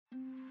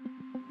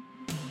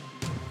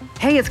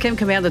Hey, it's Kim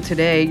Commando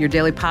Today, your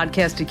daily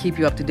podcast to keep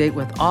you up to date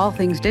with all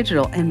things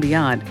digital and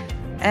beyond.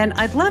 And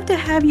I'd love to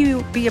have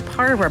you be a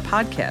part of our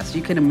podcast.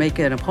 You can make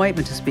an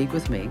appointment to speak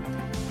with me.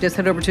 Just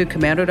head over to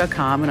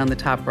commando.com, and on the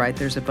top right,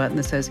 there's a button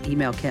that says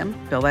Email Kim.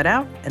 Fill that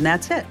out, and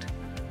that's it.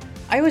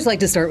 I always like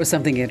to start with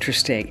something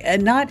interesting,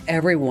 and not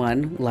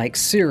everyone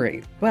likes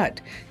Siri, but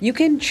you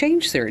can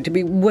change Siri to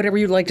be whatever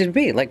you'd like it to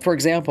be. Like, for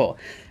example,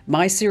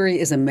 my Siri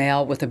is a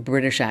male with a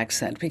British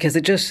accent because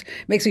it just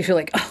makes me feel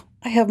like, oh,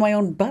 I have my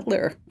own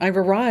butler. I've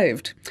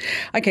arrived.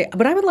 Okay,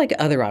 but I would like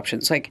other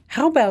options. Like,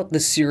 how about the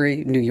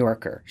Siri New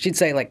Yorker? She'd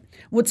say, like,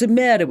 what's the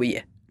matter with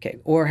you? Okay,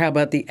 or how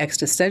about the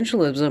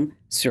existentialism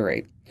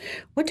Siri?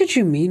 What did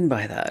you mean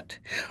by that?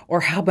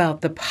 Or how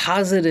about the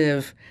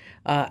positive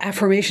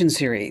affirmation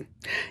Siri?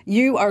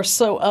 You are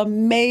so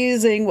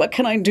amazing. What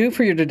can I do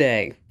for you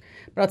today?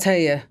 But I'll tell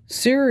you,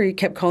 Siri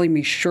kept calling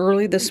me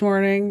Shirley this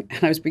morning,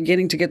 and I was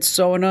beginning to get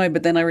so annoyed,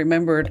 but then I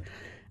remembered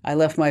I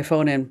left my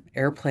phone in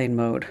airplane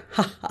mode.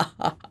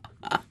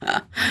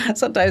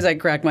 Sometimes I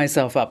crack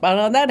myself up. And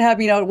on that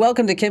happy note,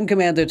 welcome to Kim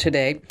Commando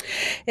Today.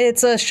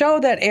 It's a show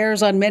that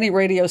airs on many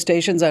radio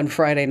stations on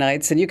Friday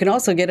nights, and you can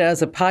also get it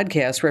as a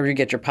podcast wherever you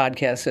get your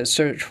podcasts. So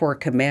search for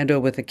Commando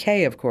with a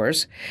K, of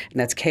course, and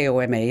that's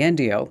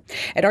Komando.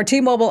 And our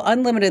T-Mobile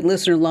Unlimited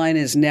listener line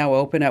is now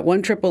open at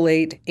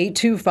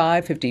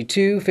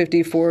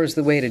 1-888-825-5254 is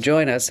the way to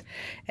join us.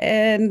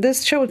 And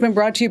this show has been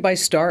brought to you by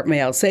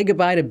StartMail. Say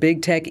goodbye to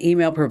big tech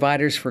email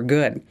providers for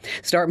good.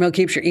 StartMail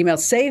keeps your email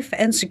safe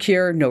and secure.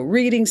 No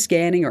reading,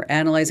 scanning, or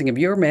analyzing of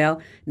your mail.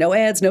 No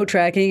ads, no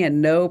tracking,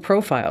 and no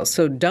profiles.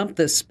 So dump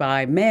the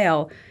spy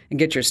mail and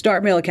get your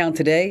StartMail account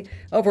today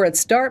over at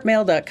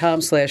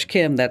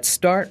startmail.com/Kim. That's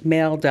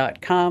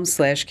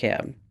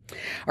startmail.com/Kim.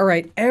 All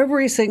right,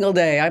 every single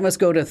day I must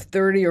go to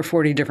 30 or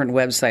 40 different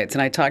websites,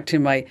 and I talk to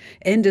my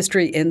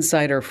industry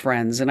insider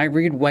friends, and I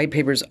read white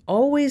papers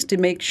always to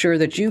make sure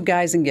that you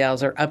guys and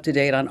gals are up to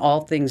date on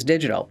all things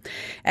digital.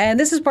 And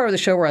this is part of the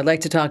show where I'd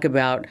like to talk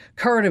about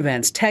current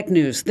events, tech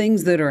news,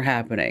 things that are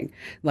happening.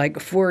 Like,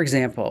 for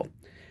example,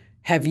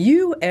 have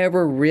you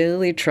ever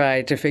really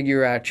tried to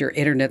figure out your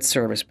internet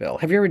service bill?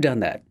 Have you ever done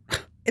that?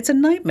 It's a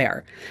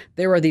nightmare.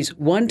 There are these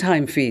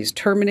one-time fees,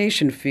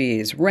 termination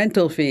fees,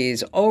 rental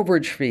fees,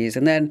 overage fees,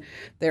 and then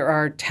there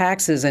are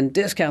taxes and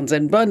discounts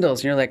and bundles.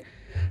 And you're like,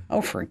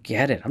 oh,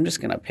 forget it. I'm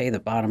just going to pay the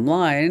bottom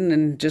line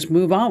and just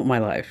move on with my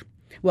life.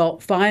 Well,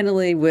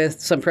 finally, with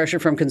some pressure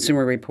from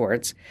Consumer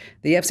Reports,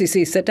 the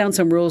FCC set down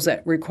some rules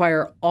that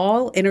require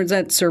all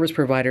internet service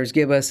providers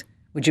give us,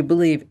 would you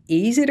believe,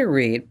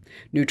 easy-to-read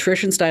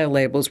nutrition-style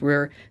labels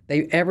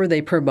wherever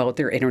they promote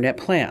their internet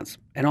plans.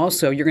 And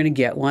also, you're going to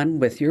get one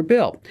with your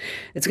bill.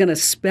 It's going to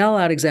spell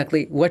out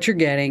exactly what you're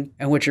getting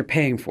and what you're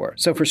paying for.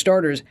 So for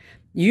starters,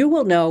 you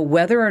will know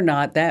whether or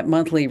not that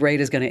monthly rate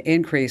is going to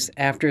increase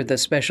after the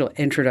special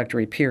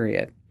introductory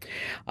period.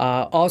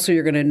 Also,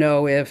 you're going to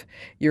know if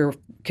your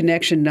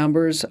connection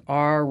numbers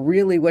are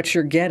really what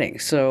you're getting.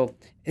 So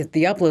if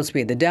the upload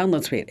speed, the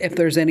download speed, if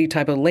there's any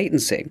type of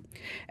latency.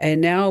 And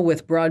now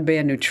with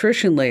broadband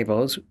nutrition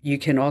labels, you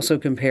can also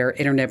compare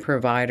internet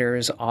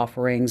providers,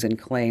 offerings, and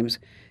claims.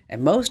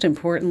 And most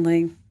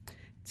importantly,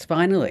 it's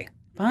finally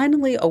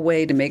a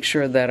way to make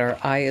sure that our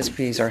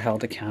ISPs are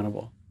held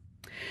accountable.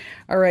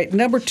 All right,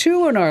 number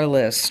 2 on our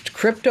list,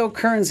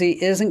 cryptocurrency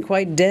isn't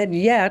quite dead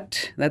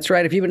yet. That's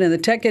right. If you've been in the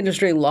tech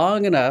industry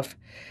long enough,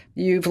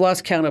 you've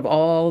lost count of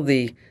all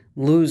the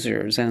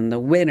losers and the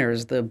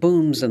winners, the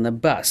booms and the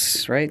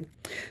busts, right?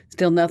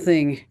 Still,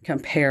 nothing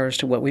compares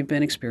to what we've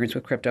been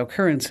experiencing with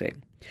cryptocurrency.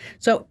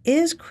 So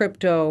is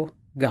crypto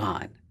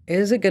gone?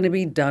 Is it going to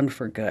be done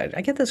for good?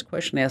 I get this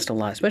question asked a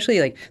lot,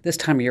 especially like this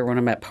time of year when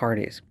I'm at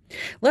parties.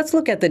 Let's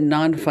look at the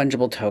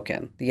non-fungible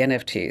token, the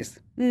NFTs.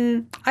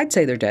 I'd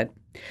say they're dead.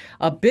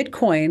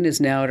 Bitcoin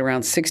is now at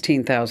around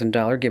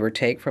 $16,000, give or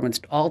take, from its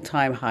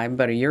all-time high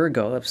about a year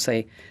ago of,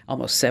 say,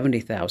 almost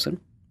 $70,000.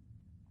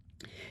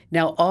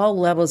 Now, all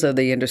levels of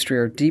the industry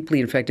are deeply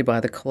infected by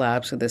the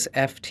collapse of this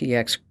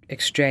FTX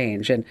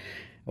exchange. And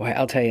well,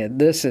 I'll tell you,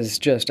 this is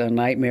just a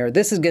nightmare.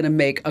 This is going to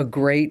make a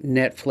great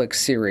Netflix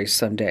series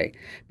someday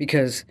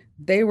because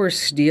they were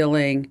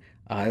stealing,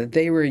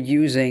 they were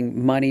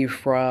using money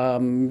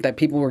from that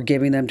people were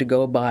giving them to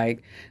go buy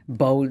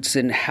boats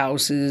and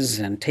houses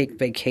and take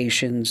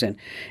vacations. And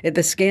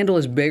the scandal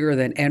is bigger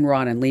than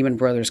Enron and Lehman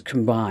Brothers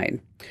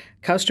combined.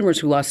 Customers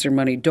who lost their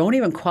money don't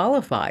even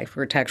qualify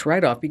for a tax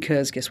write-off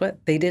because, guess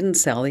what? They didn't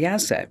sell the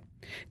asset.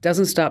 It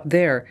doesn't stop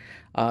there.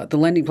 The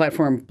lending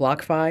platform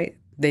BlockFi,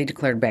 they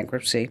declared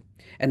bankruptcy.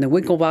 And the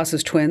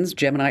Winklevoss's twins,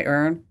 Gemini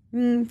Earn,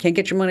 can't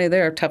get your money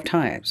there. Tough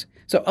times.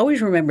 So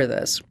always remember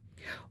this.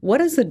 What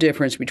is the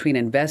difference between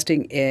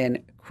investing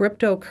in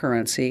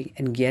cryptocurrency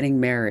and getting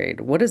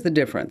married? What is the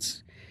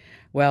difference?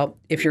 Well,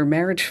 if your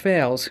marriage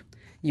fails,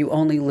 you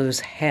only lose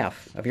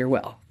half of your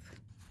wealth.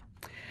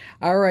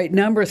 All right,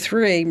 number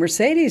 3,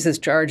 Mercedes is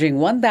charging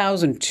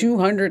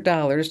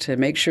 $1,200 to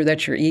make sure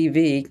that your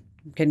EV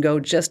can go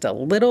just a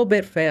little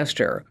bit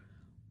faster.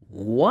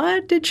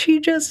 What did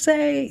she just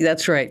say?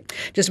 That's right.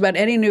 Just about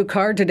any new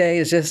car today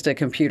is just a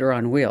computer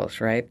on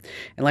wheels, right?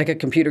 And like a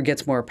computer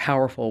gets more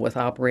powerful with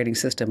operating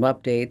system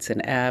updates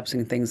and apps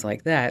and things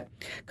like that,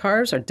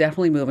 cars are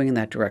definitely moving in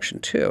that direction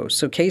too.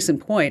 So case in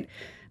point,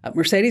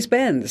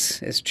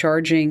 Mercedes-Benz is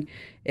charging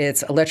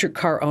its electric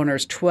car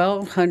owners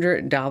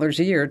 $1,200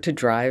 a year to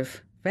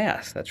drive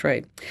fast. That's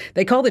right.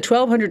 They call the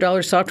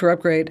 $1,200 software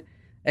upgrade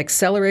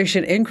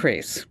acceleration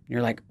increase.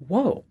 You're like,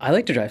 whoa, I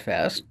like to drive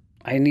fast.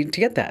 I need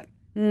to get that.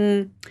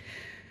 I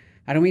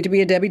don't mean to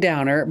be a Debbie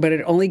Downer, but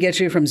it only gets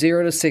you from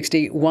 0 to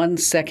 60 1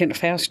 second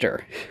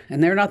faster.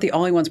 And they're not the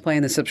only ones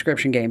playing the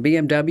subscription game.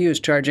 BMW is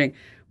charging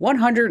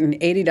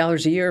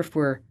 $180 a year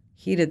for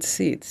heated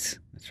seats.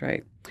 That's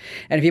right.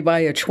 And if you buy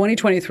a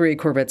 2023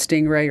 Corvette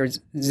Stingray or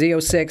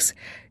Z06,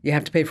 you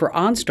have to pay for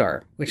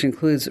OnStar, which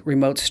includes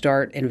remote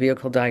start and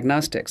vehicle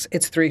diagnostics.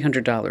 It's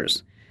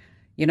 $300.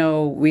 You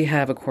know, we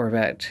have a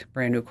Corvette,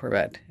 brand new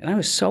Corvette, and I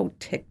was so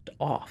ticked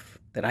off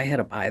that I had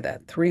to buy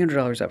that,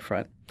 $300 up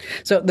front.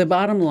 So the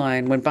bottom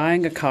line, when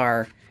buying a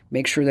car,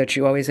 make sure that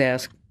you always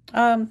ask,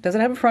 does it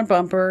have a front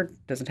bumper?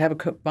 Does it have a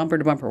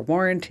bumper-to-bumper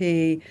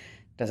warranty?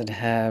 Does it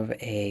have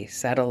a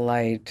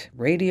satellite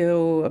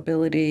radio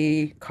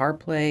ability,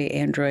 CarPlay,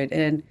 Android?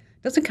 And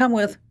does it come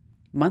with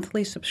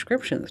monthly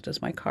subscriptions?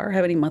 Does my car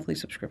have any monthly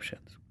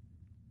subscriptions?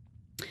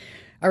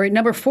 All right,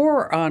 number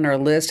 4 on our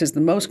list is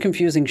the most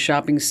confusing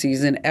shopping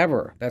season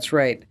ever. That's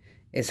right.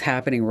 It's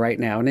happening right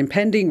now. An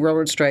impending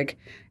railroad strike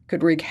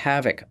could wreak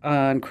havoc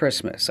on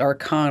Christmas, our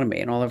economy,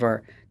 and all of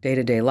our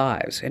day-to-day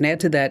lives. And add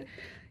to that,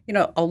 you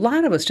know, a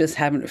lot of us just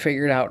haven't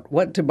figured out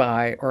what to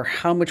buy or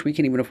how much we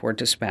can even afford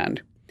to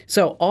spend.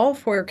 So all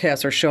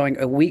forecasts are showing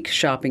a weak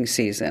shopping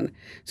season.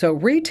 So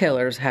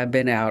retailers have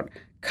been out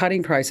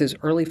cutting prices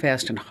early,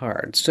 fast, and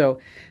hard. So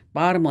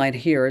bottom line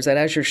here is that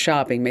as you're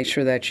shopping, make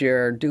sure that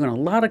you're doing a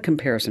lot of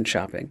comparison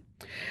shopping.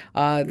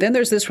 Then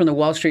there's this from the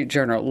Wall Street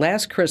Journal.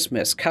 Last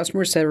Christmas,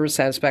 customer service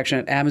satisfaction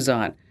at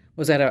Amazon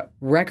was at a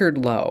record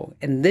low,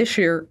 and this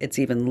year it's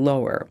even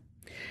lower.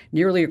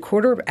 Nearly a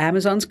quarter of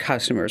Amazon's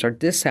customers are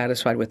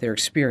dissatisfied with their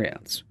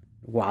experience.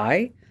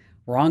 Why?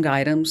 Wrong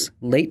items,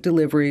 late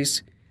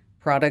deliveries,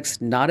 products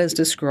not as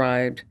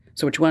described.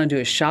 So what you want to do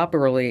is shop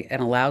early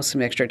and allow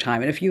some extra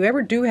time. And if you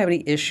ever do have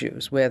any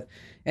issues with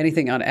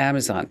anything on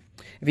Amazon,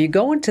 if you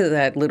go into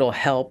that little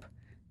help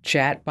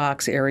chat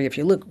box area, if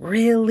you look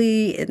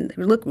really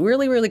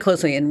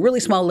closely in really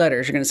small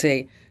letters, you're going to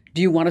say,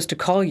 do you want us to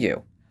call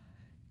you?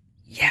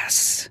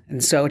 Yes.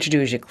 And so what you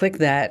do is you click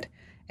that,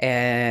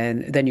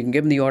 and then you can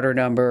give them the order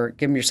number,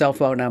 give them your cell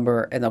phone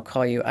number, and they'll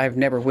call you. I've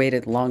never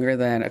waited longer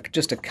than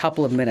just a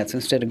couple of minutes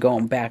instead of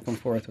going back and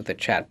forth with a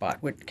chatbot,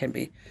 which can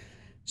be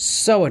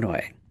so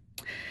annoying.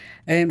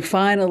 And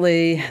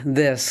finally,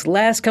 this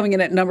last coming in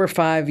at number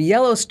 5,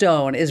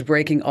 Yellowstone is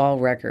breaking all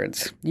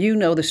records. You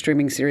know the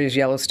streaming series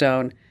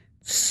Yellowstone.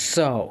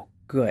 So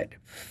good.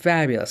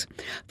 Fabulous.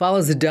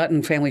 Follows the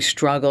Dutton family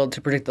struggle to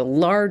protect the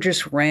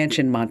largest ranch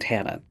in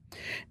Montana.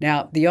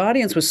 Now, the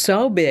audience was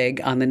so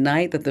big on the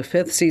night that the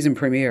 5th season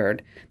premiered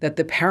that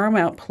the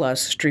Paramount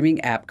Plus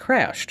streaming app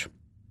crashed.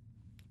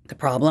 The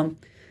problem?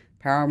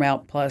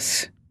 Paramount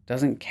Plus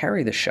doesn't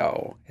carry the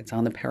show. It's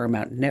on the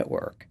Paramount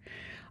Network.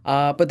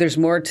 But there's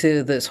more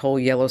to this whole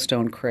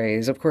Yellowstone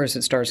craze. Of course,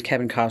 it stars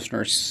Kevin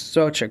Costner,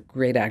 such a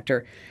great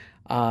actor.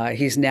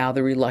 He's now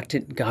the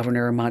reluctant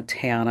governor of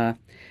Montana.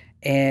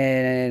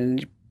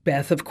 And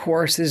Beth, of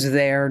course, is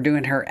there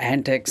doing her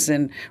antics,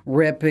 and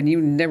Rip, and you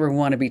never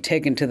want to be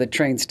taken to the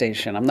train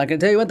station. I'm not going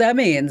to tell you what that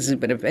means,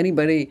 but if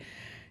anybody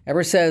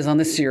ever says on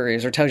this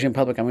series or tells you in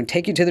public, I'm going to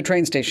take you to the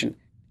train station,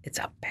 it's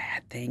a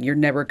bad thing. You're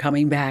never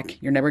coming back.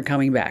 You're never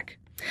coming back.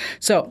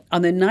 So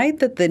on the night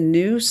that the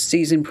new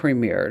season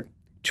premiered,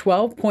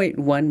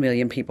 12.1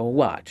 million people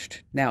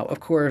watched. Now, of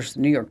course,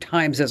 the New York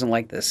Times doesn't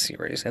like this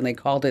series, and they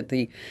called it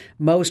the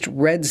most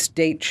red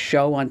state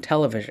show on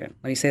television.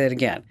 Let me say that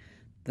again.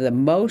 The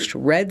most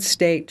red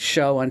state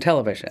show on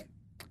television.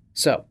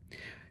 So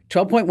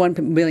 12.1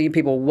 million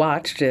people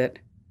watched it,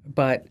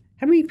 but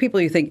how many people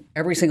do you think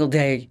every single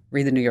day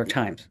read the New York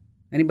Times?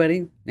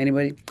 Anybody?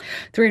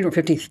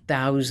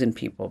 350,000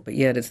 people, but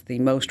yet it's the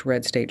most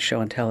red state show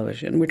on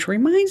television, which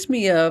reminds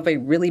me of a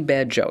really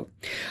bad joke.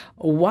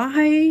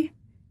 Why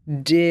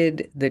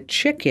did the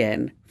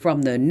chicken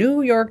from the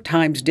New York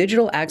Times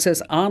Digital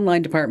Access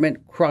Online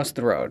Department cross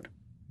the road?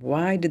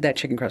 Why did that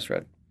chicken cross the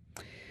road?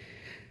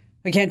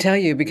 I can't tell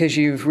you because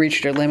you've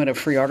reached your limit of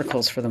free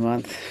articles for the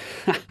month.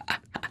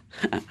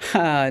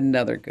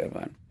 Another good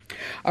one.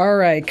 All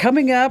right,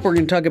 coming up, we're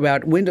going to talk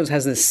about Windows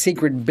has this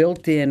secret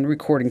built-in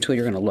recording tool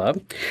you're going to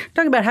love.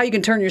 Talk about how you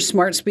can turn your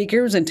smart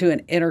speakers into an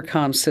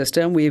intercom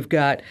system. We've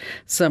got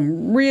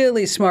some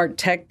really smart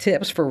tech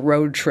tips for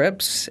road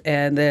trips.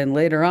 And then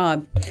later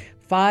on,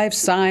 5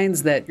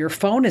 signs that your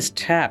phone is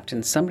tapped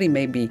and somebody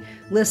may be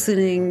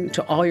listening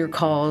to all your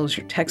calls,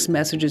 your text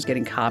messages,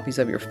 getting copies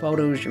of your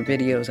photos, your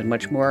videos, and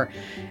much more.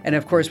 And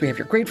of course, we have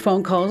your great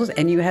phone calls,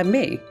 and you have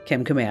me,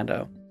 Kim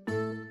Commando.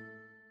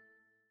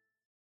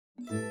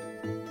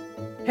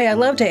 Hey, I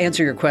love to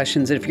answer your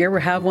questions. If you ever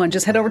have one,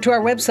 just head over to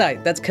our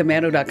website. That's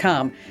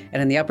commando.com.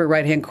 And in the upper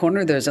right-hand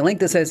corner, there's a link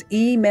that says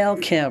Email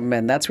Kim.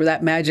 And that's where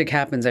that magic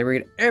happens. I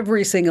read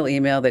every single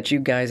email that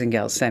you guys and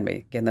gals send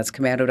me. Again, that's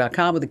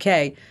commando.com with a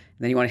K. And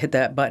then you want to hit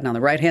that button on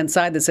the right-hand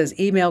side that says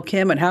Email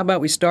Kim. And how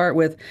about we start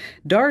with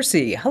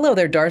Darcy? Hello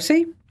there,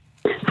 Darcy.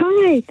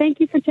 Hi.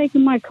 Thank you for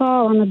taking my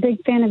call. I'm a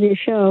big fan of your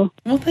show.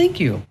 Well, thank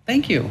you.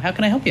 Thank you. How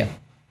can I help you?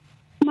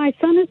 My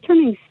son is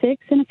turning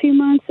 6 in a few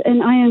months,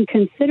 and I am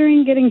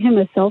considering getting him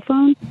a cell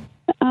phone.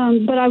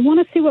 But I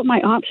want to see what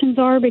my options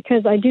are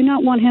because I do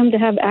not want him to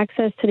have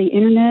access to the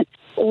internet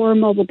or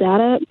mobile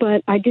data,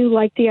 but I do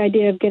like the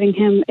idea of getting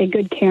him a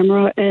good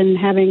camera and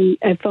having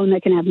a phone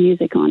that can have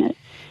music on it,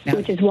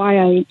 which is why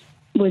I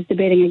was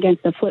debating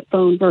against a flip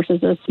phone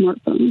versus a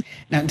smartphone.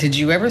 Now, did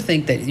you ever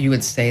think that you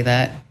would say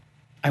that?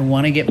 I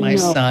want to get my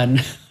son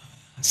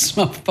a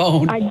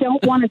smartphone. I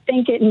don't want to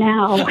think it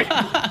now.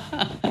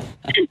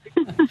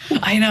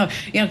 I know,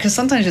 because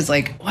sometimes it's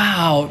like,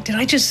 wow, did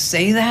I just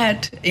say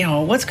that?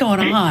 What's going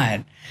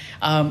on?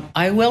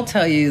 I will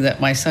tell you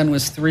that my son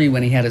was 3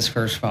 when he had his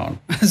first phone.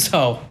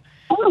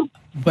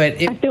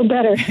 But I feel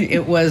better.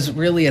 It was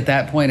really at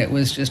that point, it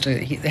was just,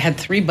 it had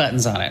 3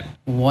 buttons on it.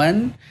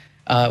 One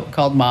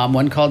called mom,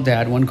 one called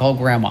dad, one called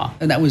grandma,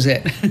 and that was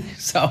it.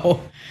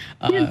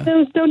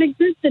 Those don't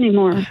exist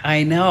anymore.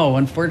 I know,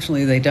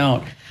 unfortunately they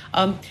don't.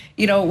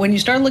 When you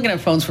start looking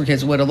at phones for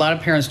kids, what a lot of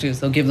parents do is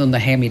they'll give them the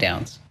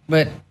hand-me-downs.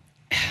 But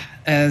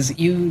as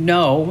you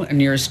know, and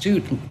you're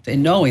astute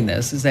in knowing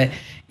this, is that,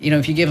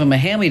 if you give them a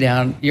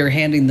hand-me-down, you're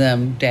handing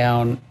them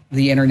down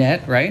the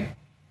internet, right?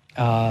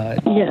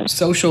 Yes.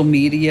 Social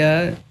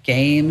media,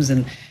 games.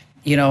 And,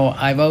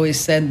 I've always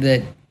said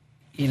that,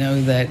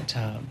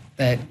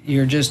 that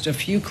you're just a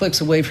few clicks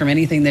away from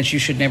anything that you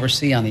should never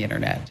see on the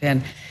internet.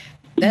 And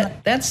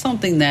that's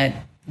something that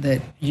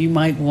you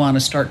might want to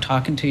start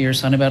talking to your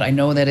son about. I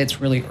know that it's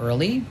really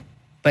early,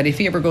 but if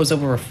he ever goes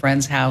over a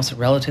friend's house, a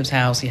relative's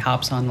house, he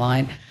hops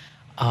online,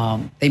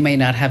 they may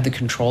not have the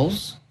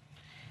controls.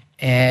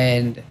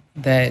 And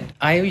that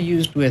I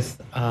used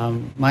with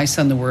my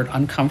son the word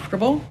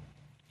uncomfortable.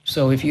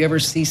 So if you ever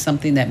see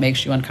something that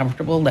makes you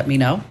uncomfortable, let me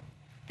know.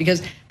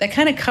 Because that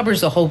kind of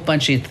covers a whole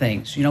bunch of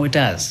things. It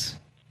does,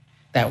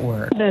 that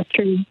word. That's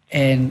true.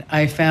 And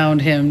I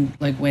found him,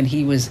 like when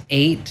he was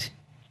 8,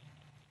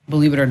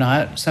 believe it or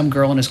not, some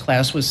girl in his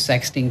class was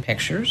sexting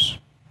pictures.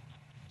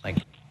 Like,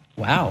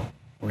 wow,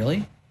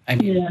 really? I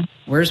mean,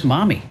 Where's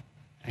mommy?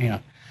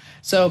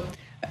 So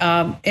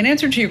in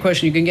answer to your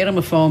question, you can get him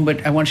a phone,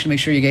 but I want you to make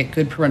sure you get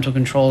good parental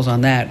controls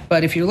on that.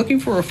 But if you're looking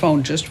for a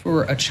phone just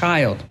for a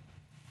child,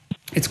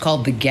 it's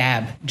called the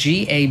Gabb,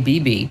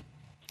 Gabb.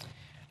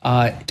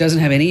 It doesn't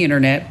have any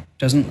internet,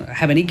 doesn't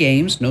have any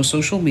games, no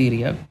social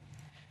media.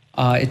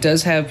 It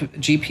does have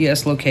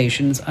GPS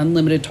locations,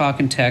 unlimited talk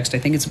and text. I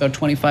think it's about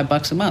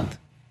 $25 a month.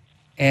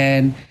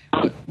 And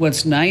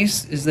what's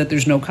nice is that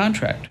there's no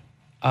contract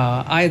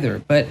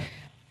either. But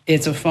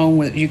it's a phone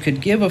that you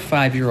could give a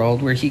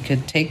 5-year-old where he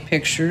could take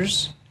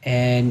pictures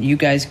and you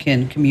guys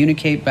can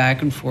communicate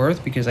back and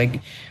forth because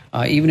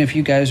even if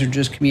you guys are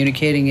just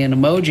communicating in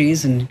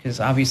emojis, and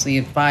because obviously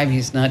at 5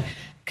 he's not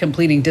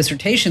completing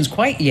dissertations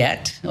quite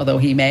yet, although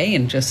he may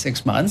in just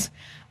 6 months.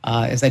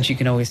 Is that you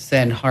can always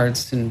send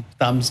hearts and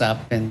thumbs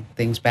up and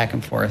things back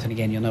and forth. And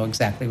again, you'll know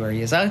exactly where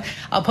he is.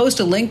 I'll post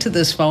a link to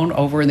this phone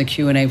over in the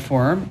Q&A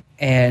forum.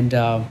 And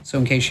so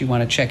in case you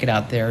want to check it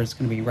out there, it's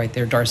going to be right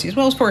there, Darcy, as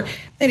well as for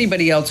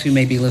anybody else who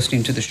may be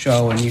listening to the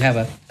show. And you have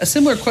a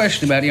similar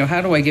question about,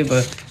 how do I give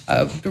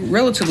a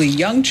relatively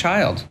young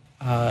child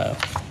a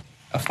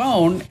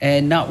phone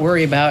and not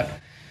worry about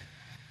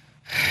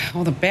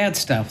all the bad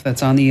stuff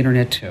that's on the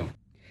internet too?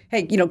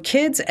 Hey,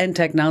 kids and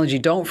technology,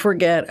 don't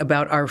forget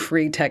about our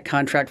free tech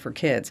contract for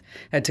kids.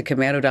 Head to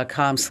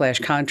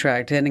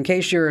commando.com/contract. And in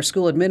case you're a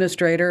school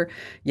administrator,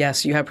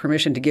 yes, you have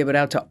permission to give it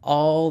out to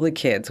all the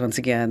kids. Once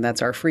again,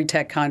 that's our free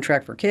tech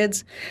contract for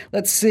kids.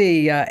 Let's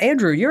see.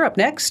 Andrew, you're up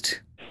next.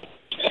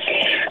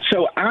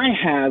 So I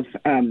have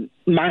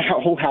my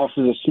whole house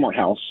is a smart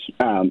house.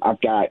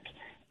 I've got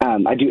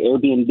I do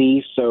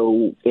Airbnb,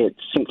 so it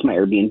syncs my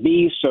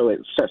Airbnb, so it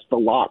sets the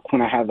lock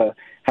when I have a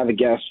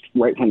guest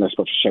right when they're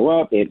supposed to show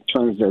up. It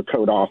turns their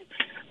code off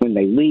when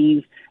they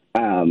leave.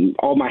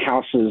 All my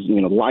houses,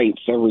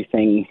 lights,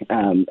 everything,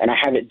 and I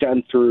have it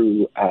done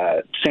through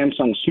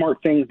Samsung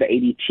SmartThings. The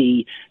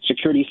ADT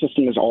security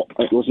system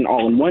was an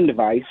all-in-one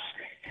device.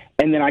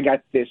 And then I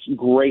got this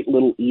great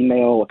little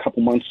email a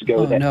couple months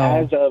ago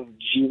as of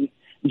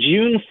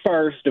June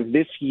 1st of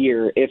this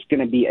year, it's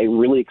going to be a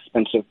really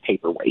expensive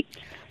paperweight.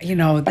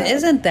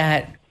 Isn't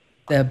that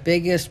the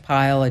biggest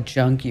pile of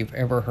junk you've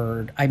ever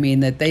heard? I mean,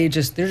 that they're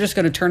just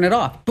going to turn it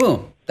off.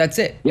 Boom. That's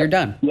it. You're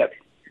done. Yep.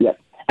 And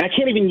I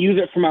can't even use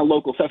it for my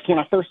local stuff. So when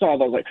I first saw it,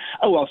 I was like,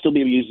 I'll still be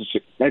able to use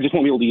this. I just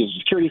won't be able to use the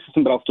security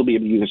system, but I'll still be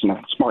able to use this in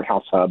my smart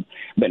house hub.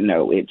 But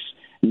no, it's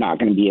not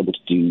going to be able to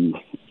do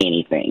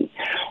anything.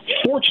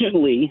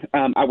 Fortunately,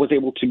 I was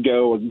able to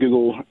go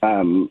Google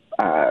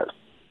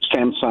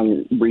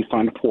Samsung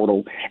refund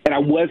portal, and I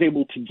was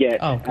able to get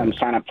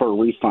sign up for a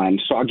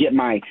refund. So I'll get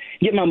my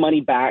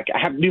money back.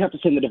 Do have to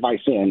send the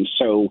device in,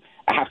 so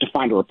I have to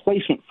find a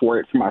replacement for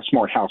it for my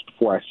smart house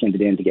before I send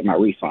it in to get my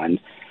refund.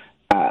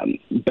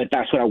 But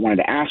that's what I wanted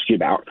to ask you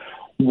about.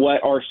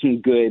 What are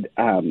some good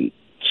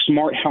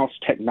smart house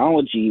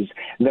technologies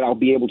that I'll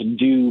be able to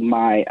do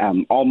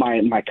all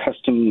my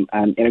custom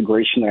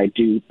integration that I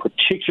do,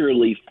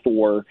 particularly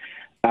for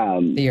the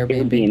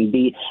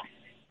Airbnb?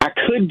 I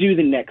could do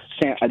the next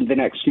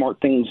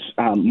SmartThings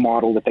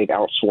model that they've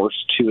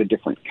outsourced to a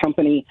different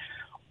company,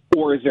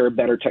 or is there a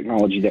better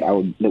technology that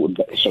would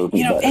serve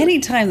me better?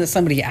 Anytime that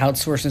somebody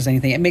outsources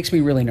anything, it makes me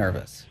really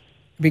nervous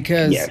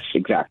because yes,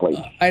 exactly.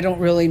 I don't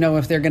really know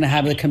if they're going to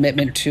have the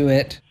commitment to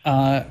it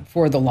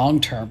for the long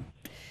term.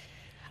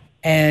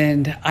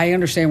 And I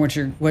understand what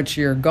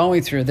you're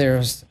going through.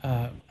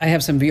 I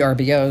have some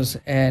VRBOs,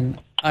 and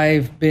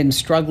I've been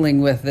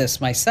struggling with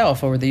this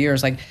myself over the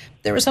years. Like,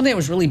 there was something that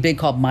was really big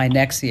called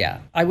MyNexia.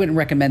 I wouldn't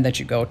recommend that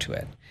you go to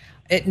it.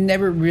 It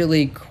never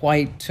really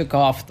quite took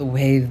off the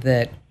way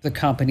that the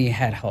company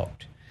had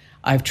hoped.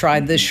 I've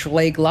tried the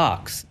Schlage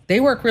locks. They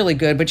work really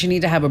good, but you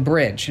need to have a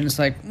bridge. And it's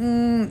like,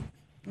 I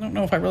don't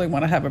know if I really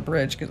want to have a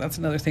bridge, because that's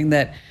another thing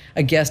that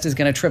a guest is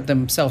going to trip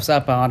themselves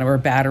up on, or a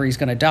battery's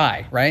going to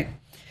die, right?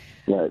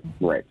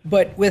 Right.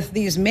 But with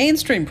these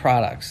mainstream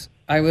products,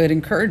 I would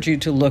encourage you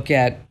to look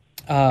at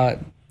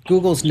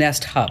Google's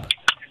Nest Hub,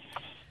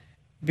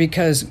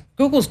 because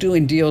Google's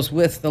doing deals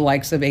with the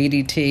likes of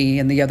ADT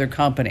and the other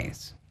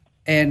companies.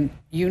 And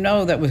you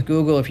know that with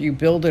Google, if you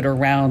build it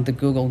around the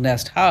Google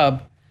Nest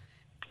Hub,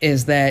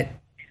 is that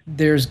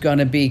there's going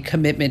to be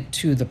commitment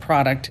to the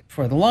product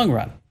for the long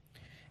run.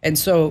 And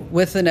so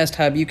with the Nest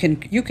Hub, you can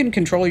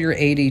control your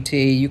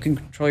ADT, you can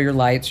control your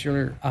lights,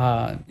 your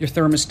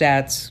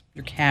thermostats,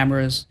 your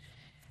cameras,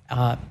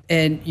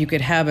 and you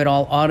could have it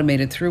all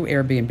automated through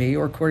Airbnb,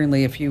 or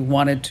accordingly, if you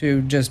wanted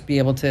to just be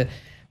able to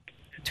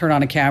turn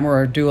on a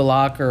camera or do a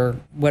lock or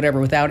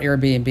whatever without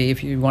Airbnb,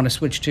 if you want to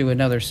switch to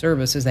another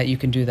service, is that you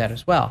can do that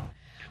as well.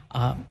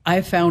 I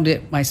found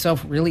it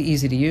myself really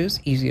easy to use,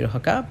 easy to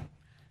hook up.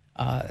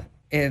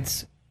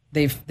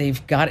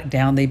 They've got it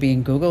down, they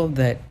being Google,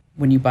 that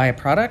when you buy a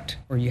product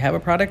or you have a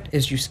product,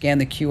 is you scan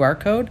the QR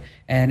code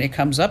and it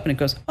comes up and it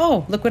goes,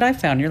 oh, look what I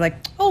found. You're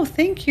like, oh,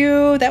 thank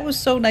you. That was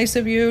so nice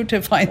of you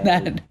to find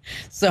that.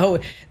 So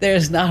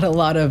there's not a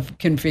lot of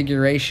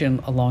configuration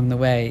along the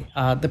way.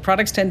 The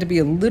products tend to be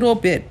a little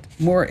bit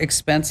more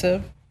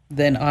expensive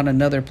than on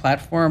another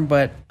platform,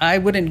 but I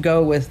wouldn't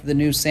go with the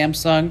new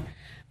Samsung.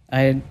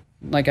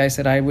 Like I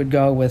said, I would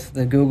go with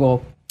the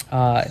Google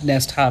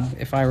Nest Hub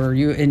if I were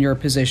you in your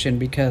position,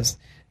 because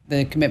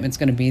the commitment's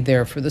going to be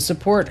there for the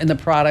support and the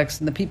products,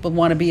 and the people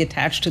want to be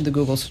attached to the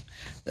Google's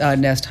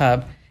Nest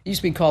Hub. It used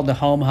to be called the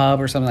Home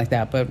Hub or something like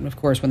that, but of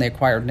course when they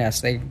acquired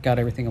Nest, they got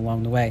everything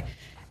along the way.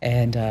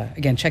 And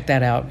again, check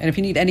that out. And if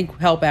you need any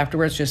help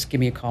afterwards, just give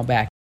me a call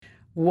back.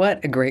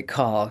 What a great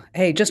call.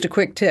 Hey, just a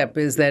quick tip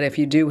is that if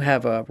you do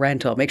have a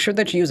rental, make sure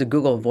that you use a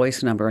Google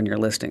Voice number on your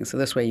listing. So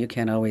this way you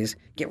can always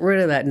get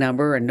rid of that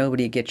number and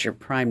nobody gets your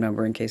prime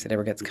number in case it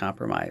ever gets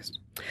compromised.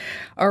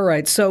 All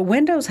right, so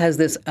Windows has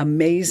this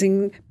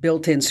amazing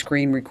built-in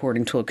screen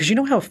recording tool, because you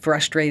know how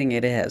frustrating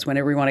it is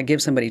whenever you want to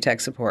give somebody tech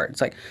support.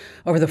 It's like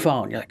over the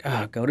phone, you're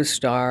like, go to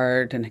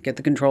start and get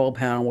the control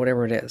panel,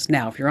 whatever it is.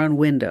 Now, if you're on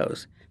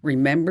Windows,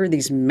 remember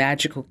these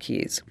magical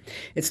keys.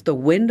 It's the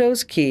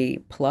Windows key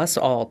plus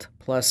Alt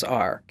plus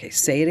R. Okay,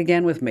 say it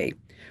again with me.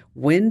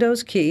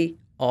 Windows key,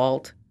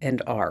 Alt,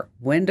 and R.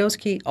 Windows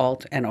key,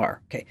 Alt, and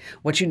R. Okay,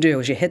 what you do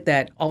is you hit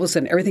that, all of a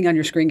sudden everything on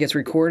your screen gets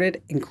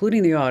recorded,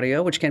 including the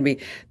audio, which can be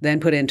then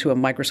put into a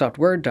Microsoft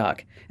Word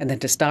doc. And then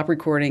to stop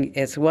recording,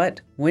 it's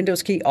what?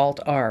 Windows key, Alt,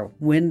 R.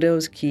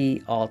 Windows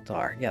key, Alt,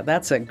 R. Yeah,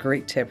 that's a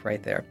great tip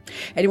right there.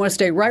 And you want to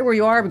stay right where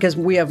you are, because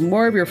we have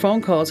more of your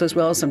phone calls as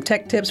well as some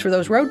tech tips for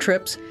those road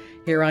trips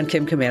here on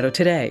Kim Komando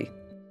Today.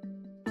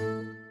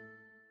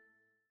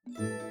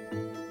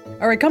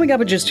 All right, coming up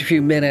in just a few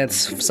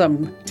minutes,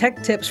 some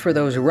tech tips for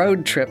those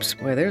road trips.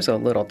 Boy, there's a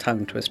little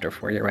tongue twister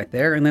for you right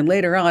there. And then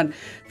later on,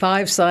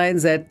 5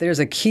 signs that there's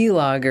a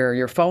keylogger.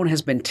 Your phone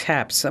has been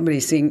tapped.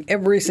 Somebody's seeing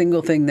every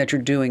single thing that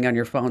you're doing on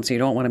your phone, so you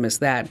don't want to miss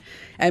that.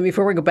 And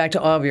before we go back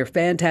to all of your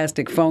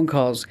fantastic phone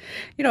calls,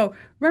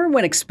 remember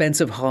when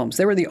expensive homes,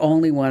 they were the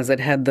only ones that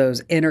had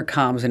those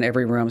intercoms in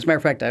every room. As a matter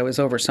of fact, I was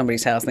over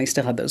somebody's house and they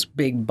still had those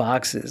big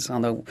boxes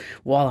on the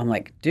wall. I'm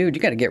like, dude,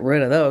 you got to get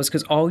rid of those,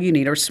 because all you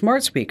need are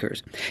smart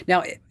speakers.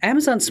 Now,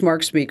 Amazon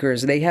smart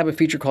speakers, they have a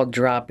feature called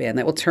drop-in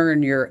that will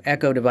turn your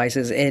Echo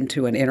devices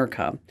into an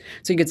intercom.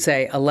 So you could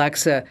say,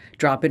 Alexa,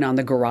 drop in on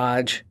the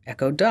garage,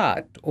 Echo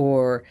Dot.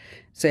 Or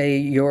say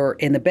you're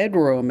in the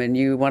bedroom and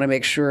you want to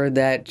make sure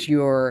that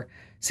your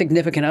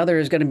significant other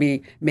is going to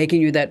be making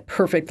you that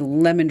perfect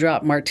lemon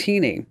drop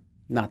martini.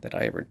 Not that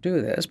I ever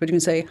do this, but you can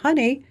say,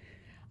 honey,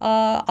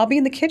 I'll be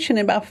in the kitchen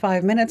in about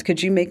 5 minutes.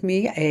 Could you make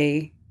me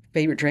a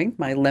favorite drink,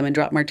 my lemon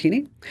drop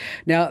martini.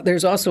 Now,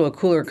 there's also a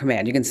cooler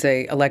command. You can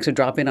say, Alexa,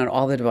 drop in on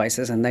all the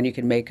devices, and then you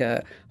can make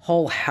a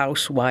whole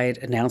house-wide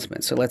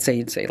announcement. So let's say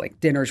you'd say, like,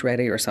 dinner's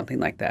ready or something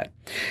like that.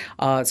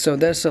 So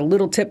there's a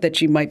little tip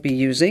that you might be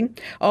using.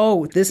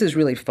 Oh, this is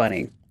really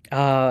funny.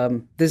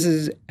 This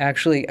is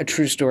actually a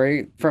true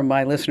story from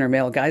my listener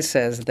mail. A guy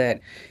says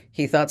that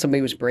he thought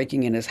somebody was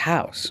breaking in his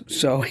house.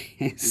 So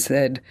he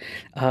said,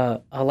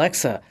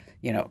 Alexa,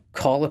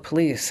 call the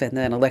police. And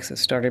then Alexa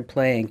started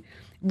playing,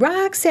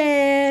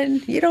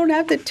 Roxanne, you don't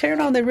have to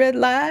turn on the red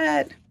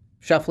light.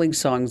 Shuffling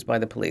songs by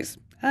the police.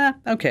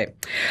 Okay.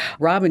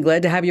 Robin,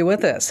 glad to have you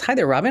with us. Hi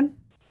there, Robin.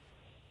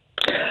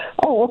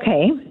 Oh,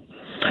 okay.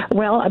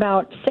 Well,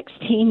 about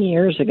 16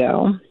 years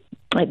ago,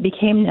 it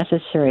became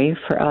necessary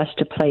for us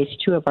to place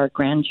two of our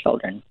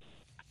grandchildren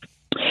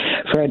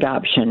for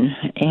adoption.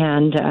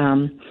 And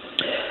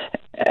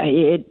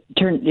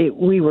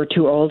we were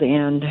too old,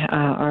 and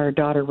our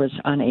daughter was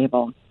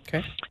unable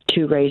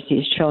to raise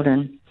these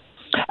children.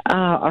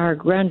 Our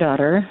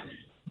granddaughter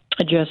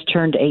just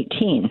turned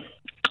 18,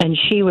 and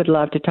she would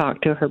love to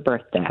talk to her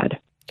birth dad.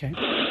 Okay.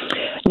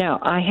 Now,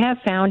 I have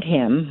found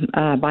him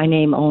by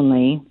name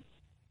only,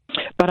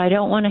 but I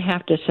don't want to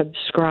have to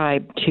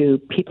subscribe to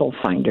People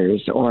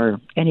Finders or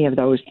any of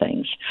those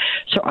things.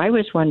 So I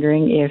was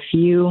wondering if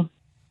you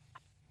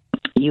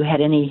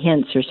had any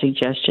hints or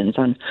suggestions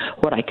on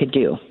what I could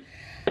do.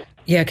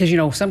 Yeah, because,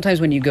 sometimes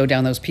when you go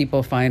down those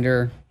People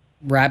Finder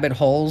rabbit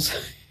holes,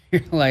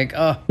 you're like,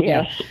 oh,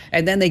 yes. Yeah.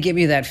 And then they give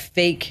you that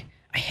fake,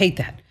 I hate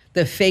that,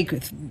 the fake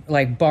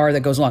like bar that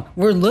goes along.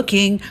 We're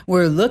looking.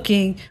 I'm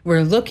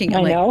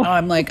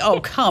like, oh,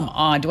 come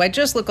on. Do I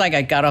just look like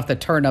I got off the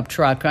turnip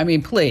truck? I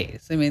mean,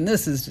 please. I mean,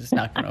 this is just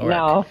not going to work.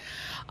 No,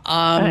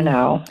 I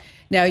know.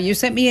 Now, you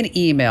sent me an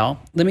email.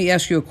 Let me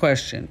ask you a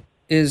question.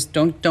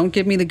 Don't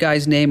give me the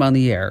guy's name on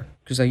the air,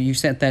 because you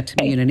sent that to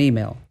me in an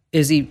email.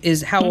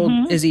 How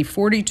old? Is he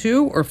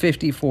 42 or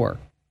 54?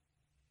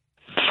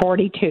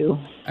 42.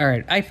 All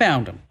right. I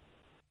found him.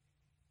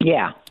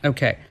 Yeah.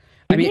 Okay.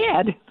 You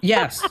did?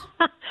 Yes.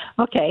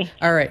 Okay.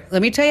 All right.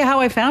 Let me tell you how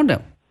I found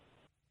him.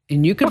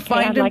 And you could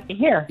find him. I'd like to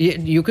hear.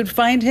 You could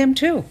find him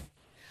too.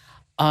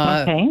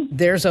 Okay.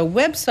 There's a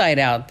website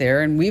out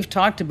there, and we've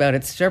talked about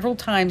it several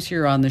times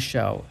here on the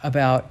show,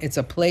 about it's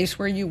a place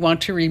where you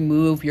want to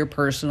remove your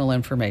personal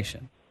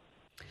information.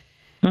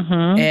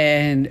 Mm-hmm.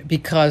 And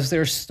because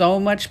there's so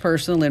much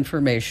personal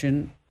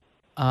information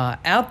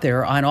out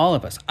there on all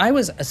of us. I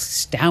was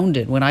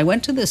astounded when I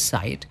went to this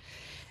site,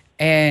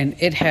 and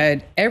it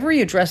had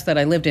every address that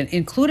I lived in,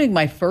 including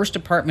my first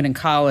apartment in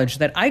college,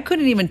 that I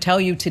couldn't even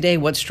tell you today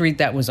what street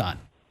that was on.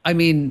 I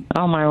mean,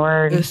 oh my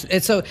word!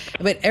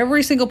 But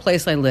every single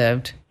place I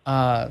lived,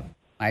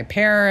 my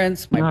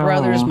parents, my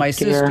brothers, my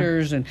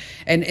sisters, and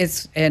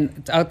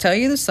I'll tell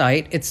you the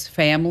site. It's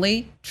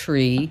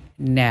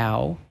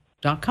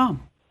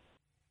familytreenow.com.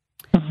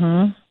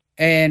 Mm-hmm.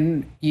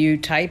 And you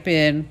type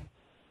in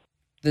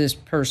this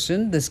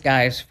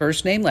guy's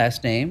first name,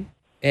 last name,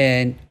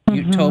 and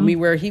you told me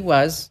where he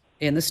was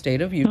in the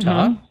state of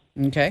Utah.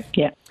 Mm-hmm. Okay.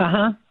 Yeah.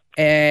 Uh-huh.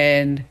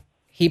 And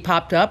he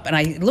popped up, and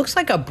it looks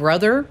like a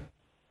brother.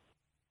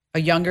 A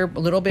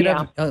little bit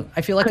of.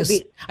 I feel like a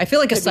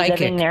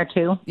psychic in there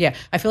too. Yeah,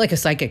 I feel like a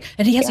psychic,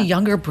 and he has a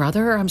younger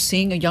brother. I'm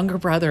seeing a younger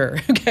brother.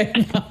 Okay.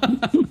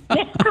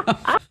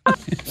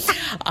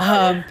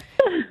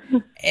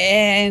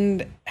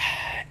 And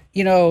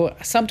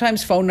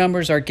sometimes phone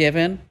numbers are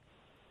given,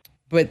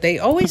 but they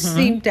always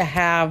seem to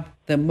have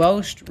the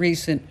most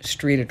recent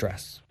street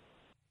address,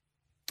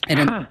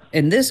 and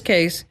in this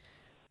case,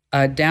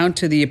 down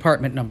to the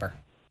apartment number.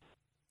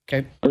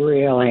 Okay.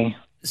 Really?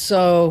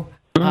 So.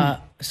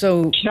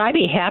 So should I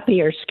be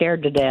happy or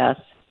scared to death?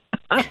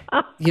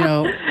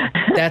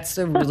 That's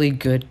a really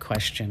good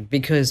question,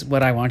 because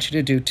what I want you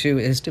to do too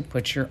is to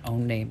put your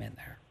own name in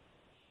there.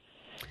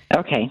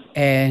 Okay.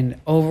 And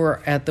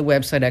over at the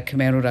website at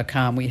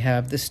commando.com, we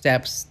have the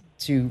steps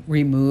to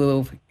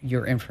remove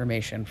your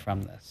information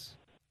from this.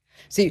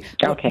 See,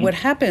 what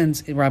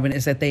happens, Robin,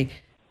 is that they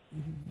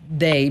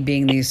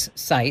being these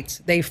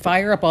sites, they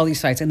fire up all these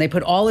sites and they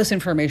put all this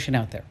information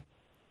out there.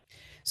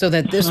 So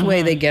that this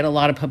way they get a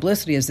lot of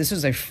publicity, as this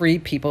is a free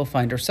People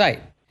Finder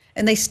site.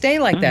 And they stay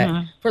like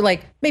that for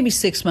like maybe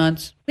 6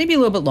 months, maybe a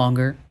little bit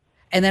longer.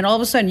 And then all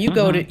of a sudden you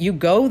go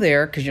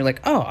there because you're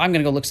like, oh, I'm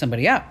going to go look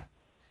somebody up.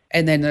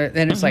 And then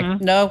it's like,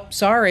 no,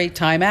 sorry,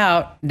 time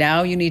out.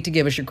 Now you need to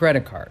give us your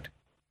credit card.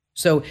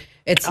 So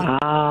it's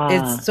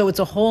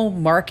a whole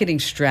marketing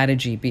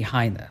strategy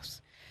behind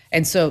this.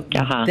 And so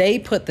they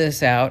put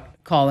this out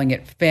calling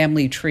it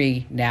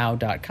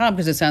familytreenow.com,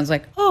 because it sounds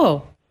like,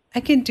 oh, I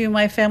can do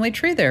my family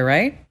tree there,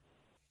 right?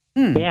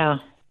 Yeah.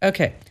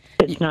 Okay.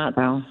 It's not,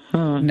 though.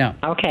 No.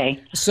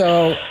 Okay.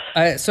 So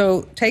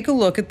take a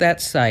look at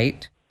that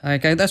site.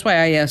 That's why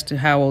I asked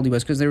how old he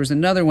was, because there was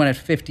another one at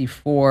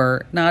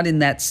 54, not in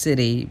that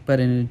city, but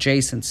in an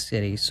adjacent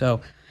city. So,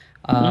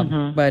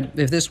 but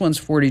if this one's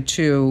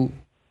 42,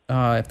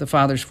 if the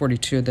father's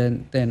 42,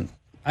 then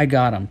I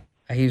got him.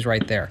 He's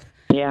right there.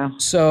 Yeah.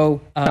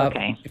 So,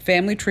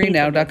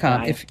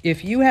 familytreenow.com.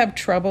 If you have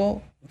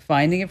trouble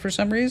finding it for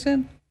some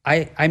reason.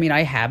 I mean,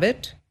 I have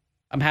it.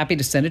 I'm happy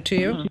to send it to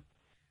you.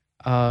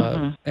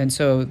 And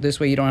so this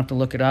way you don't have to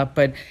look it up.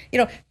 But,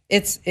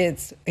 it's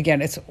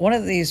again, it's one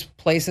of these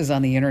places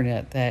on the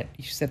internet that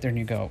you sit there and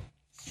you go,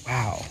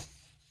 wow,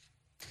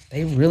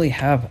 they really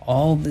have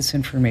all this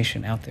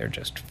information out there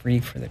just free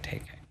for the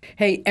taking.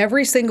 Hey,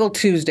 every single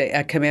Tuesday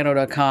at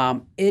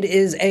Commando.com, it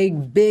is a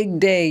big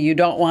day you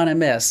don't want to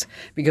miss.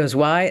 Because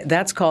why?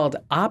 That's called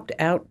Opt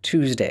Out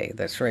Tuesday.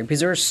 That's right. Because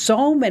there are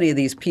so many of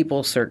these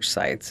people search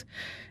sites.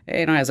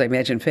 As I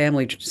mentioned,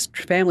 Family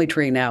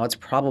Tree now, it's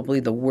probably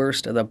the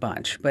worst of the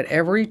bunch. But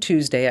every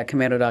Tuesday at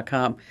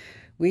Commando.com,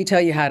 we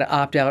tell you how to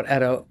opt out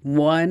at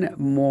one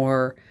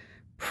more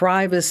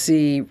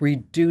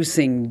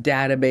privacy-reducing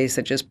database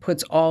that just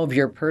puts all of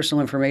your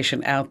personal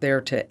information out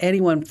there to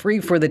anyone free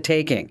for the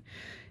taking.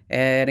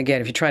 And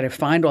again, if you try to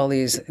find all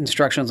these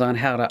instructions on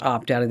how to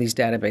opt out of these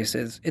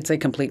databases, it's a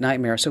complete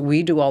nightmare. So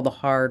we do all the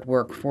hard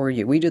work for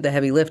you. We do the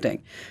heavy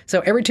lifting.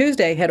 So every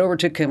Tuesday, head over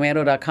to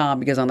Commando.com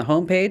because on the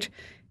homepage,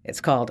 it's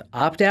called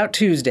Opt Out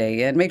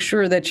Tuesday. And make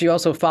sure that you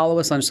also follow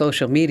us on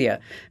social media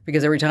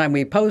because every time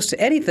we post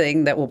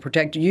anything that will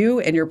protect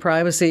you and your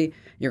privacy,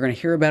 you're going to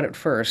hear about it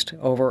first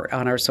over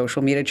on our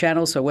social media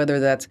channels. So whether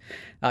that's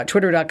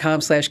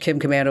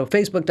twitter.com/KimCommando,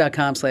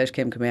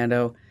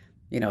 facebook.com/KimCommando,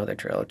 you know the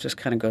drill. It just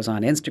kind of goes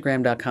on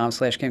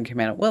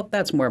Instagram.com/KimCommando. Well,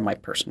 that's more of my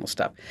personal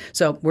stuff.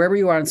 So wherever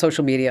you are on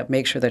social media,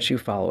 make sure that you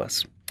follow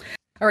us.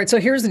 All right, so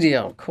here's the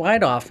deal.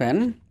 Quite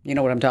often, you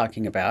know what I'm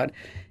talking about,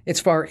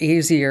 it's far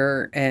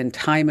easier and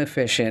time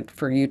efficient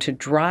for you to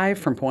drive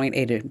from point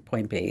A to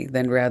point B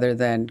rather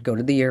than go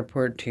to the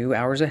airport 2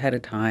 hours ahead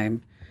of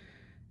time,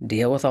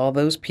 deal with all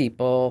those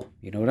people,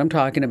 you know what I'm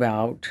talking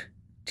about,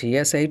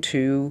 TSA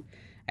 2,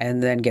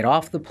 and then get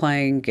off the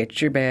plane,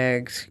 get your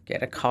bags,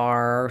 get a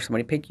car,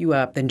 somebody pick you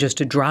up, then just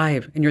to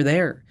drive, and you're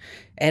there.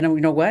 And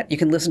you know what? You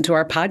can listen to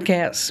our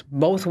podcasts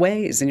both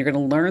ways, and you're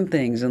going to learn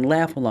things and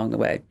laugh along the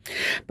way.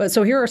 But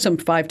so here are some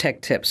 5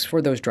 tech tips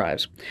for those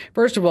drives.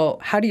 First of all,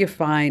 how do you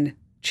find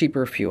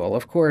cheaper fuel?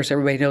 Of course,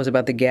 everybody knows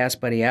about the Gas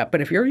Buddy app,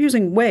 but if you're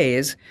using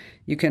Waze,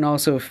 you can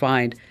also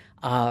find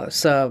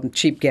some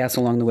cheap gas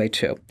along the way,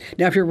 too.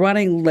 Now, if you're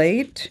running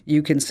late,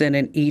 you can send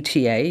an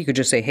ETA. You could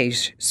just say, hey,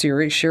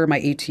 Siri, share my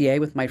ETA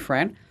with my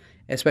friend,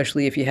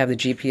 especially if you have the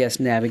GPS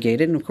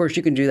navigated. And, of course,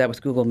 you can do that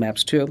with Google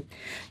Maps, too.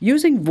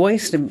 Using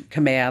voice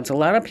commands, a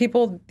lot of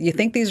people, you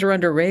think these are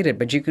underrated,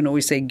 but you can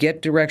always say,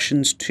 get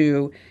directions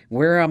to,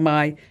 where am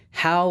I,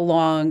 how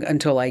long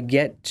until I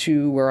get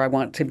to where I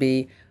want to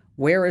be,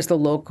 where's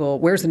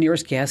the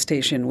nearest gas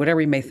station,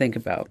 whatever you may think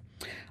about.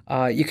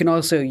 You can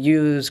also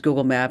use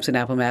Google Maps and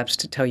Apple Maps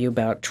to tell you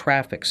about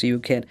traffic, so you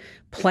can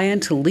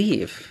plan to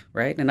leave,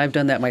 right? And I've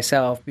done that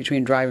myself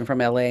between driving from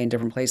LA and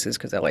different places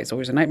because LA is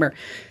always a nightmare,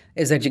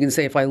 is that you can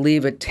say if I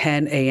leave at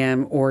 10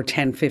 a.m. or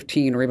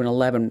 10:15 or even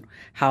 11,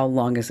 how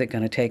long is it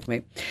going to take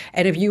me?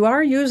 And if you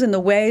are using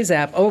the Waze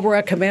app over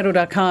at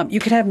Commando.com, you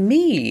can have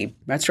me,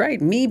 that's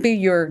right, me be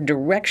your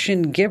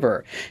direction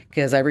giver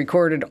because I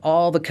recorded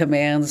all the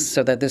commands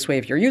so that this way,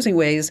 if you're using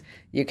Waze,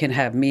 you can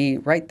have me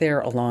right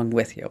there along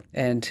with you.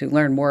 And to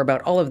learn more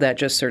about all of that,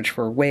 just search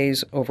for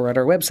Waze over at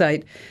our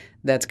website.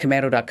 That's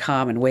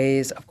Commando.com, and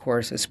Waze, of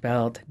course, is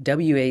spelled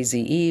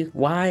W-A-Z-E.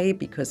 Why?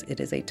 Because it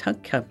is a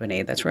tech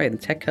company. That's right,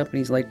 and tech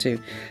companies like to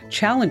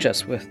challenge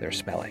us with their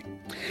spelling.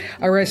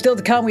 All right, still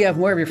to come, we have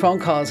more of your phone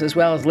calls, as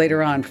well as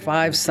later on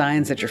 5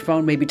 signs that your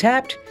phone may be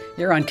tapped.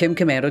 You're on Kim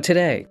Commando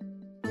Today.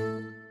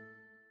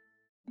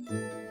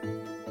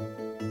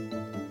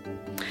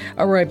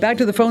 All right, back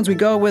to the phones we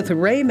go with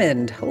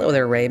Raymond. Hello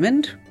there,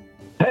 Raymond.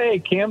 Hey,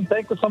 Kim,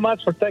 thank you so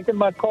much for taking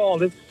my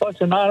call. It's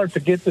such an honor to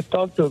get to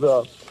talk to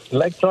the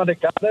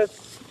electronic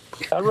artist.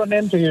 I run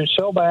into your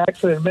show by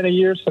accident many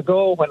years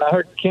ago when I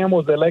heard Kim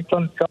was the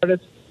electronic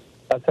artist.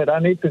 I said, I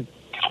need to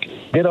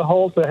get a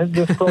hold of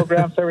this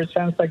programs every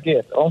chance I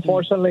get.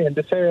 Unfortunately, in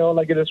this area, all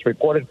I get is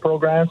recorded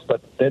programs,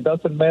 but it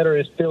doesn't matter.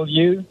 It's still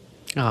you.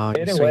 Oh,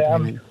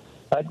 anyway,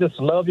 I just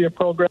love your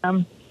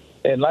program.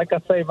 And like I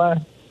say,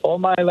 all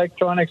my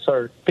electronics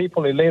are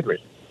people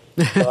illiterate.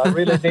 So I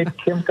really need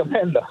Kim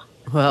Commando.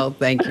 Well,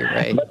 thank you,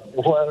 Ray.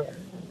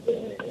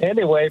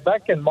 Anyway,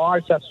 back in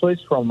March, I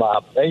switched from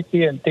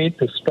AT&T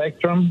to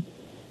Spectrum,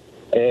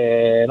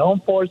 and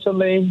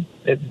unfortunately,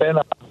 it's been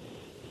a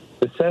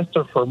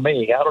disaster for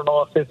me. I don't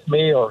know if it's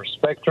me or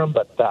Spectrum,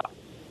 but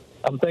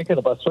I'm thinking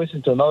about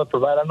switching to another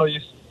provider. I know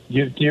you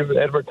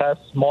advertise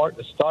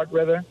Start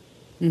rather,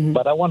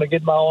 but I want to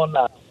get my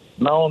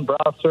own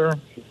browser,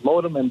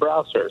 modem, and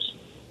browsers,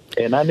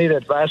 and I need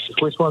advice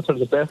which ones are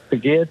the best to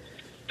get.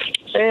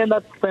 And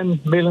I've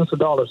spent millions of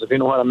dollars, if you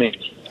know what I mean.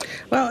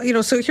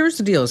 Well, so here's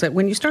the deal, is that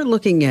when you start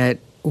looking at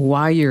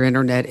why your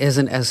internet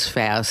isn't as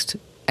fast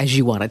as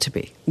you want it to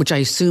be, which I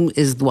assume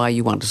is why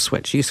you want to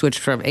switch. You switched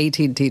from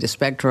AT&T to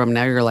Spectrum.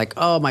 Now you're like,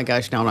 oh, my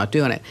gosh, now I'm not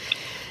doing it.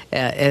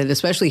 And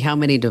especially how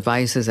many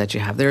devices that you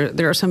have.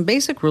 There are some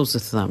basic rules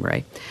of thumb,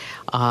 right?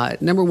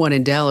 Number one,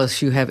 in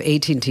Dallas, you have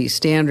AT&T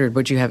Standard,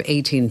 but you have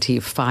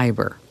AT&T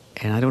Fiber.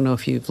 And I don't know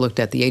if you've looked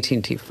at the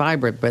AT&T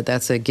Fiber, but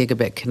that's a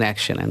gigabit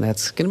connection, and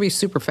that's going to be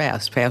super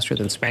fast, faster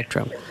than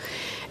Spectrum.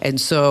 And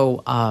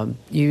so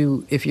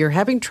if you're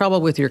having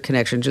trouble with your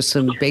connection, just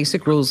some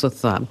basic rules of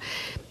thumb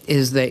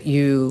is that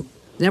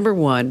number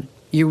one,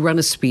 you run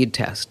a speed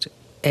test.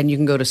 And you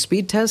can go to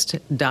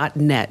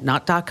speedtest.net,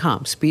 not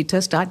 .com,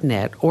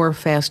 speedtest.net or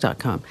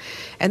fast.com.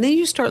 And then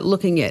you start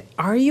looking at,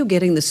 are you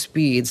getting the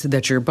speeds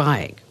that you're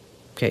buying?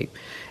 Okay.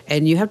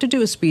 And you have to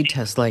do a speed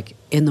test like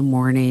in the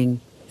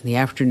morning, in the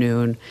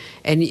afternoon.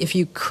 And if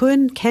you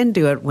can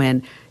do it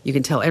when you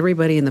can tell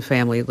everybody in the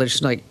family,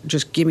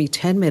 just give me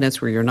 10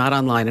 minutes where you're not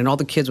online. And all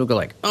the kids will go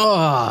like,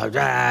 oh,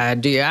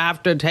 Dad, do you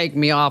have to take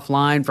me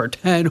offline for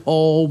 10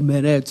 whole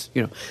minutes?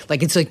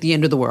 Like it's like the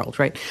end of the world,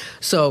 right?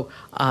 So,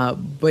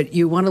 but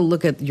you want to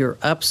look at your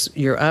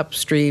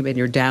upstream and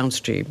your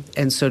downstream.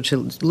 And so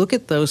to look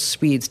at those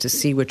speeds to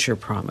see what you're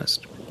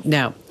promised.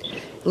 Now,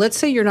 let's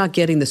say you're not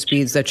getting the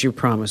speeds that you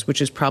promised,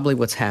 which is probably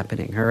what's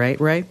happening, all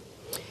right?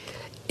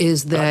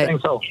 Is that, I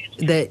think so.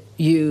 That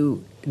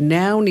you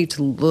now need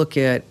to look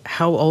at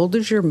how old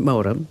is your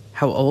modem,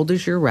 how old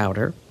is your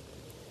router,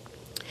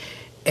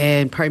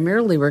 and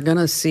primarily we're going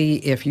to see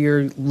if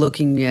you're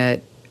looking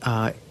at,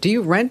 do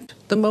you rent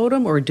the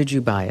modem or did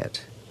you buy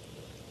it?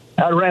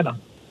 I rent them.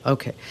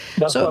 Okay.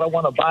 That's what I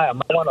want to buy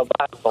them. I want to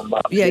buy them from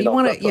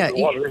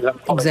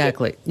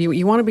exactly.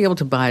 You want to be able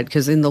to buy it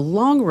because in the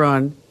long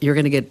run, you're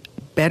going to get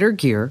better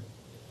gear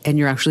and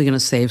you're actually going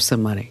to save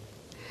some money.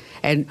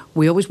 And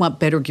we always want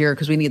better gear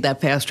because we need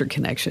that faster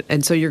connection.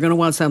 And so you're going to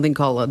want something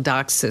called a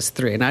DOCSIS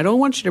 3. And I don't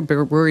want you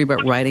to worry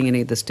about writing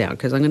any of this down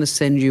because I'm going to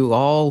send you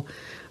all,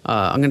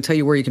 I'm going to tell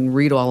you where you can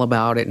read all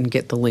about it and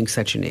get the links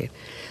that you need.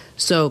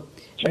 So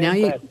now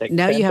you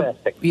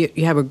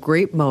have a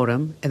great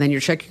modem, and then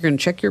you're going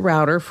to check your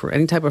router for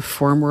any type of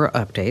firmware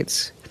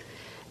updates.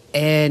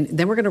 And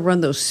then we're going to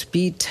run those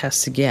speed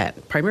tests again,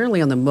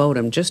 primarily on the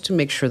modem, just to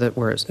make sure that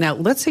works. Now,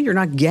 let's say you're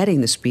not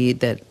getting the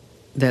speed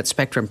that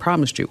Spectrum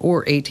promised you,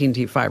 or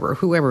AT&T Fiber, or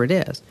whoever it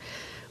is.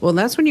 Well,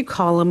 that's when you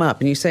call them up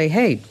and you say,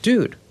 hey,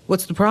 dude,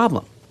 what's the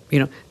problem?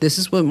 This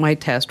is what my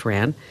test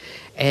ran,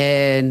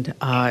 and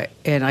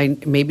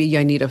maybe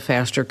I need a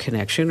faster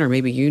connection, or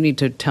maybe you need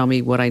to tell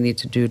me what I need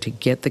to do to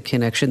get the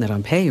connection that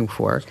I'm paying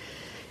for.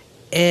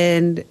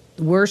 And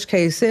worst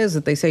case is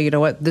that they say, you know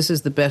what, this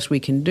is the best we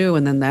can do,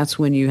 and then that's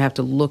when you have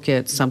to look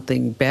at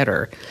something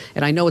better.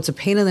 And I know it's a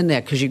pain in the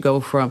neck because you go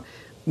from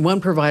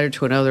one provider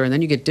to another, and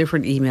then you get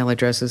different email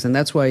addresses, and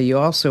that's why you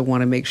also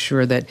want to make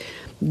sure that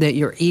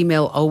your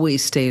email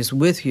always stays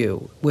with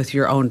you with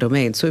your own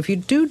domain. So if you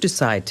do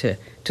decide to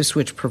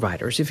switch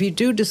providers, if you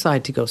do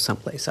decide to go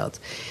someplace else,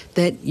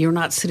 that you're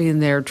not sitting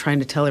there trying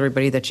to tell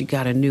everybody that you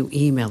got a new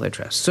email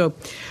address. So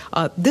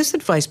this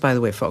advice, by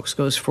the way, folks,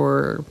 goes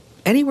for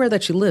anywhere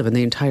that you live in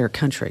the entire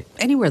country,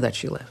 anywhere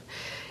that you live.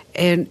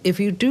 And if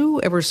you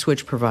do ever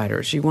switch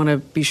providers, you want to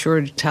be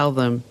sure to tell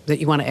them that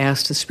you want to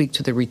ask to speak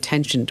to the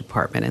retention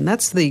department. And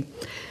that's the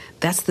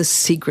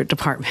secret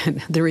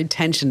department, the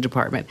retention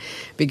department,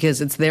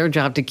 because it's their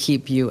job to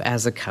keep you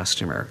as a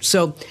customer.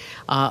 So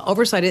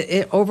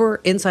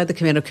over inside the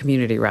Commando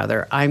community,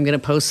 I'm going to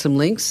post some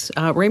links,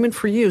 Raymond,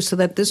 for you, so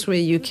that this way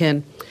you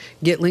can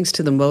get links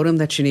to the modem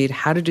that you need,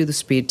 how to do the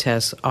speed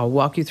tests. I'll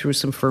walk you through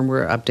some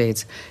firmware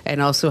updates and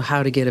also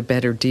how to get a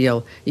better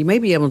deal. You may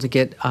be able to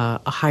get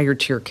a higher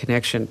tier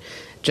connection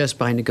just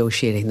by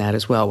negotiating that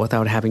as well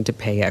without having to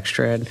pay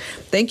extra. And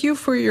thank you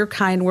for your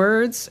kind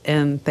words,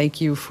 and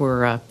thank you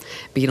for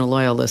being a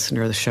loyal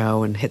listener of the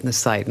show and hitting the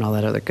site and all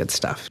that other good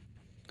stuff.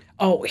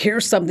 Oh,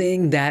 here's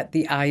something that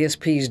the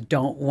ISPs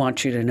don't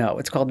want you to know.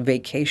 It's called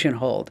vacation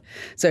hold.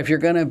 So if you're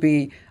going to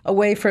be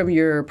away from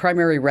your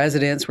primary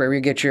residence where you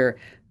get your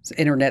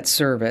internet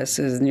service,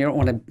 and you don't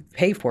want to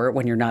pay for it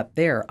when you're not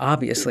there,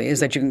 obviously, is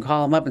that you can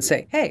call them up and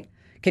say, hey,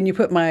 can you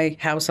put my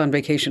house on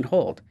vacation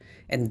hold?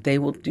 And they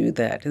will do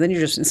that. And then you're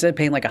just, instead of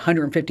paying like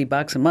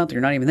 $150 a month, you're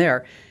not even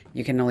there,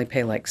 you can only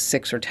pay like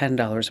 $6 or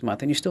 $10 a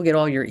month. And you still get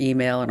all your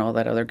email and all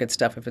that other good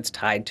stuff if it's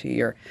tied to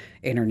your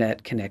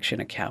internet connection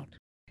account.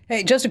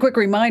 Hey, just a quick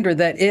reminder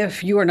that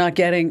if you are not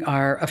getting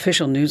our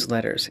official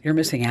newsletters, you're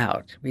missing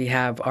out. We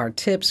have our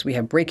tips, we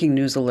have breaking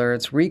news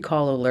alerts,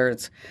 recall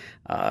alerts,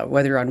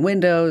 whether you're on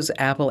Windows,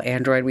 Apple,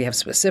 Android, we have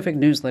specific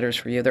newsletters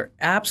for you. They're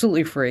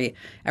absolutely free,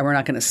 and we're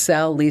not going to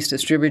sell, lease,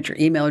 distribute your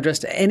email address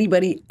to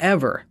anybody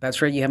ever.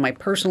 That's right. You have my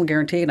personal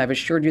guarantee, and I've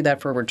assured you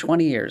that for over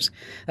 20 years.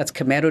 That's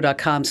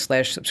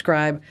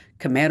commando.com/subscribe,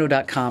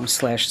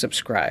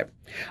 commando.com/subscribe.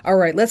 All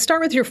right, let's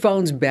start with your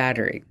phone's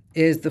battery.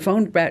 Is the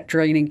phone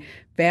draining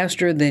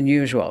faster than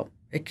usual?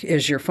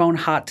 Is your phone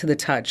hot to the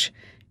touch?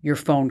 Your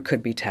phone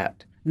could be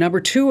tapped.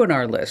 Number 2 on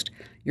our list,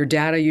 your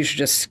data usage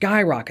just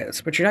skyrockets,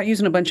 but you're not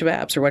using a bunch of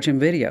apps or watching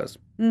videos.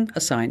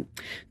 A sign.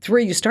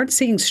 3, you start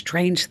seeing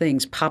strange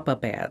things,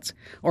 pop-up ads.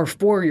 Or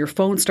 4, your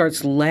phone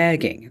starts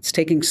lagging. It's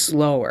taking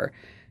slower.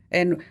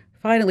 And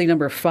finally,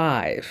 number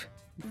 5,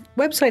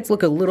 websites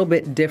look a little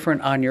bit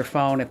different on your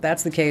phone. If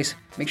that's the case,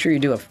 make sure you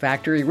do a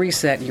factory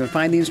reset. You can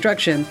find the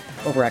instruction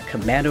over at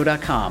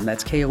commando.com.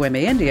 That's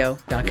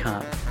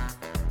Komando.com.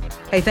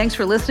 Hey, thanks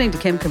for listening to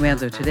Kim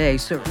Comanzo today.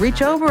 So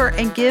reach over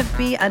and give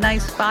me a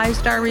nice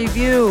 5-star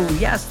review.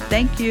 Yes,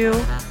 thank you.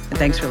 And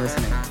thanks for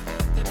listening.